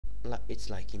it's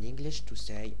like in English to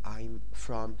say I'm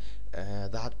from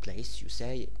that place. You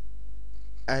say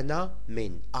أنا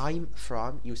من. I'm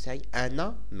from. You say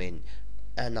أنا من.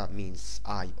 أنا means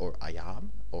I or I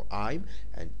am or I'm,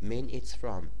 and min it's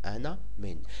from. أنا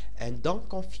من. And don't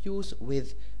confuse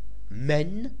with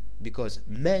men, because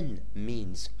men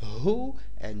means who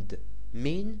and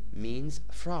min means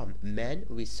from. Men,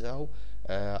 we saw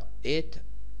it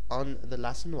on the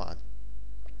lesson 1.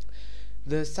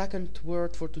 The second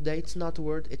word for today, it's not a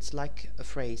word, it's like a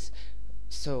phrase.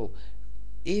 So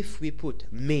if we put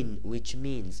min, which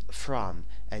means from,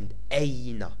 and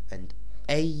aina,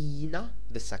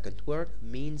 the second word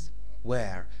means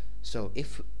where. So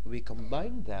if we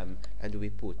combine them and we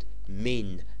put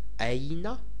min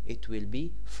aina, it will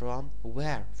be from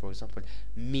where. For example,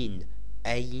 min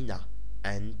aina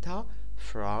anta,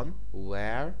 from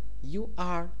where you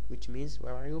are, which means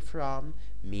where are you from.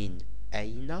 Min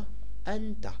aina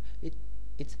anta.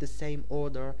 It's the same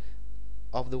order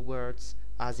of the words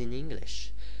as in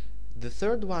English. The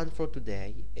third one for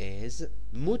today is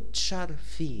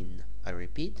متشرفين. I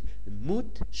repeat,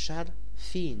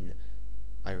 متشرفين.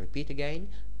 I repeat again,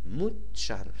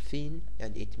 متشرفين,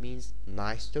 and it means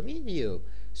nice to meet you.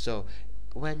 So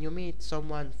when you meet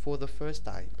someone for the first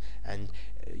time and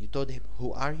you told him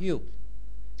who are you,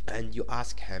 and you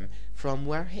ask him from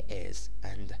where he is,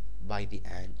 and by the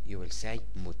end you will say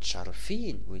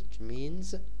متشرفين, which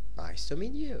means nice to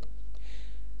meet you.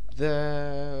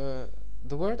 The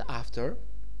word after,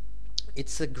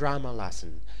 it's a grammar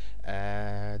lesson.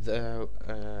 In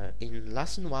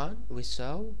lesson 1 we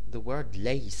saw the word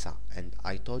laysa, and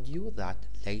I told you that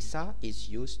laysa is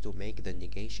used to make the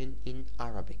negation in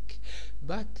Arabic.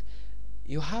 But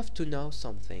you have to know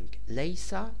something.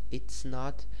 Laysa, it's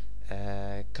not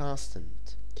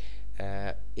constant.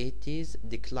 It is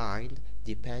declined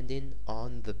depending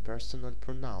on the personal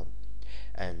pronoun,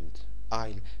 and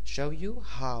I'll show you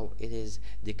how it is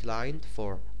declined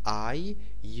for I,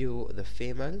 you the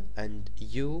female, and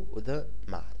you the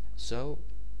male. So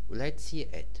let's see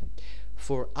it.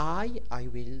 For I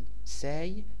will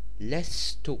say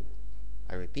lestu.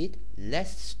 I repeat,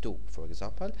 lestu. For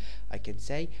example, I can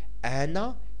say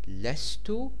أنا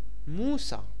lestu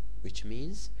Musa, which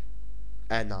means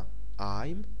أنا,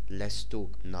 I'm, lestu,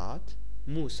 not,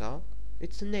 Musa,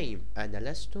 it's a name, أنا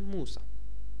lestu Musa.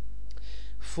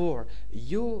 For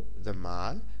you the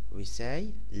male, we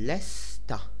say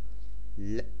lesta.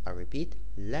 I repeat,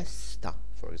 lesta.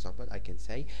 For example, I can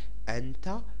say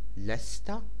anta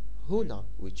lesta huna,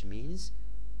 which means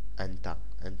anta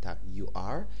you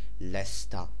are,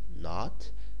 lesta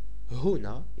not,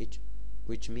 huna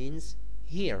which means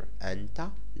here,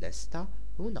 anta lesta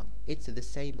huna. It's the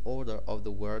same order of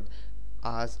the word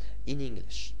as in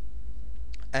English.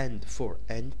 And for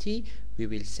anti we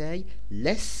will say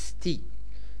lesti.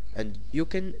 And you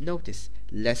can notice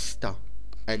lesta,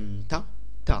 anta,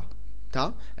 ta,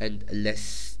 and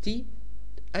lesti,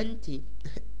 anti.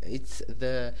 It's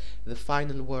the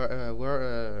final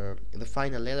the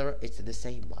final letter. It's the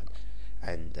same one.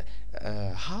 And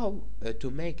how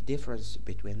to make difference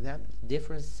between them?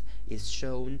 Difference is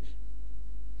shown,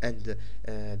 and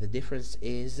the difference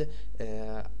is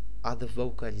at the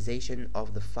vocalization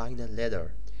of the final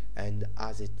letter. And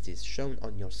as it is shown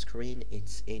on your screen,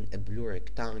 it's in a blue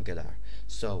rectangular.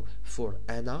 So for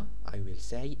ana I will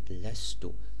say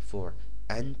lestu, for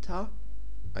anta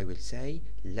I will say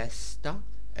lesta,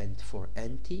 and for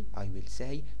anti I will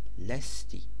say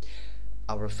lesti.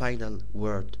 Our final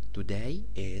word today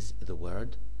is the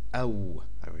word أو.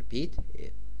 I repeat,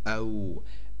 أو.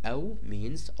 أو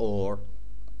means or.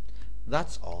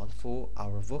 That's all for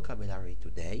our vocabulary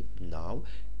today. Now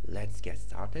let's get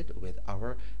started with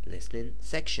our listening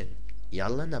section.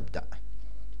 يلا نبدأ.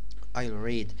 I'll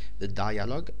read the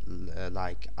dialogue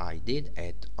like I did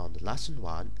it on lesson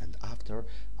 1, and after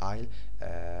I'll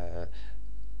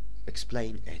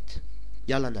explain it.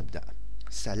 يلا نبدأ.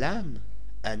 سلام،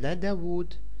 أنا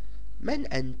داوود. من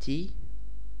أنت؟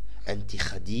 أنت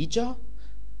خديجة؟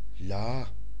 لا،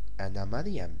 أنا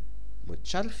مريم.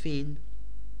 متشرفين.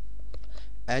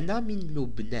 أنا من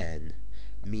لبنان.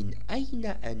 من أين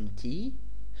أنت؟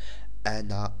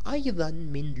 أنا أيضا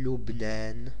من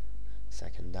لبنان.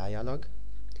 Second dialogue.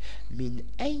 من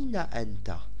أين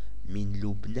أنت؟ من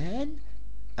لبنان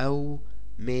أو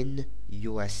من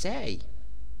USA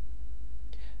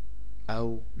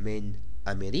أو من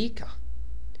أمريكا؟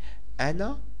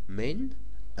 أنا من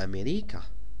أمريكا.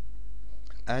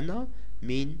 أنا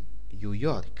من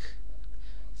نيويورك.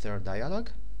 Third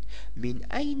dialogue.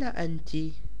 من أين أنت؟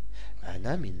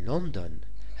 أنا من لندن.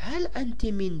 هل أنت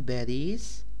من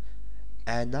باريس؟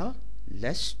 أنا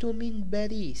لست من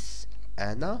باريس.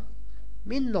 أنا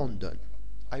من London.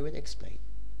 I will explain.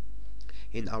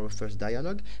 In our first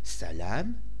dialogue,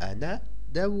 Salam, أنا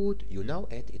داود. You know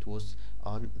it. It was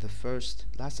on the first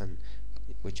lesson,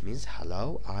 which means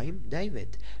hello, I'm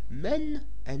David. من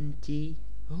أنتِ?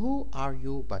 Who are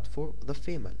you? But for the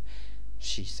female,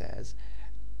 she says,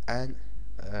 and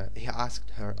he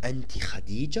asked her, أنتِ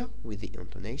خديجة? With the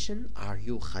intonation, are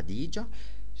you Khadija?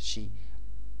 She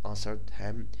answered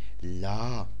him,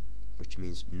 لا, which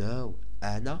means no.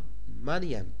 أنا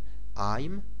مريم.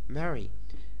 I'm Mary.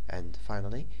 And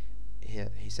finally,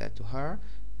 he said to her,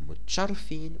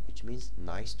 متشرفين, which means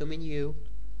nice to meet you.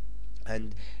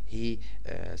 And he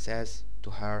says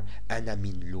to her, أنا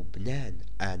من لبنان.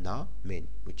 أنا من,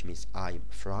 which means I'm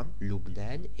from.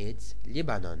 Lubnan, it's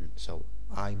Lebanon. So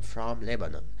I'm from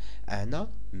Lebanon. أنا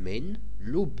من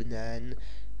لبنان.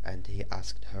 And he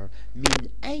asked her, من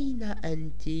أين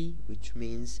أنت? Which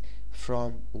means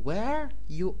from where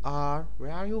you are.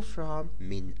 Where are you from?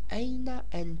 من أين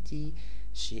أنت?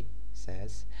 She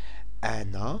says,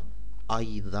 أنا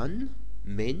أيضا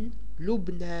من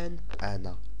لبنان.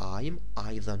 أنا, I'm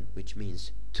أيضا, which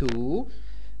means too,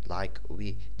 like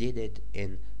we did it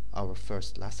in our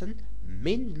first lesson.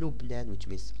 من لبنان, which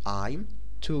means I'm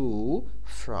too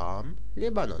from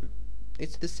Lebanon.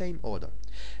 It's the same order.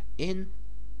 In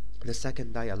the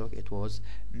second dialogue, it was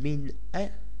من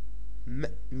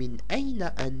أين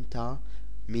أنت?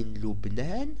 من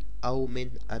لبنان أو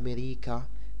من أمريكا؟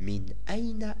 من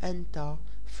أين أنت?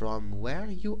 From where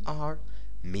you are.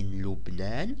 من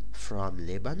لبنان, from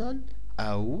Lebanon.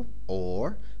 أو,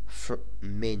 or,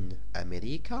 من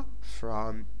أمريكا,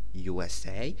 from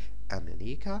USA.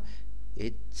 America,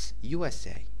 it's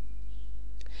USA.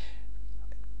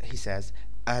 He says,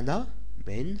 أنا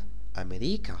من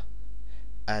أمريكا.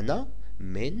 أنا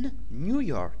من New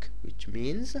York, which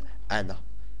means أنا,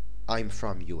 I'm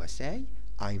from USA,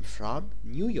 I'm from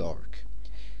New York.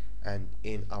 And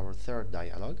in our third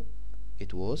dialogue,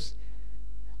 it was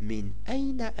من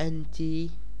أين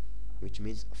أنت? Which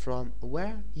means from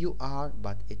where you are,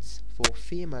 but it's for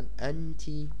female.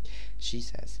 أنت. She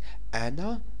says,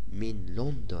 أنا من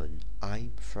London.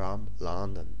 I'm from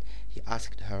London. He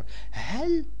asked her,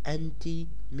 هل أنت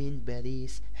من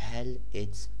باريس? هل,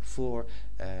 it's for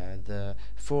the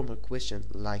formal question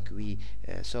like we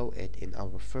saw it in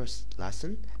our first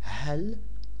lesson. هل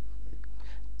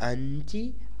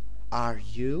أنت? Are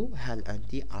you? هل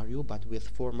أنت? Are you? But with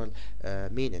formal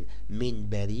meaning. من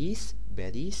باريس.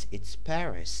 Paris, it's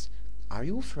Paris. Are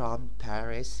you from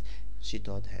Paris? She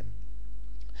told him.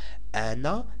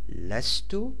 أنا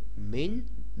لست من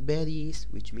باريس,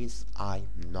 which means I'm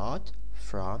not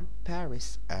from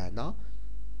Paris. أنا,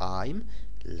 I'm,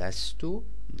 لست,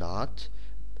 not,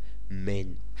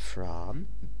 من, from,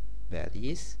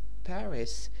 Paris,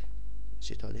 Paris.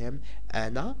 She told him,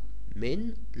 أنا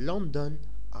من London.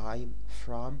 I'm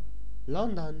from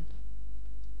London.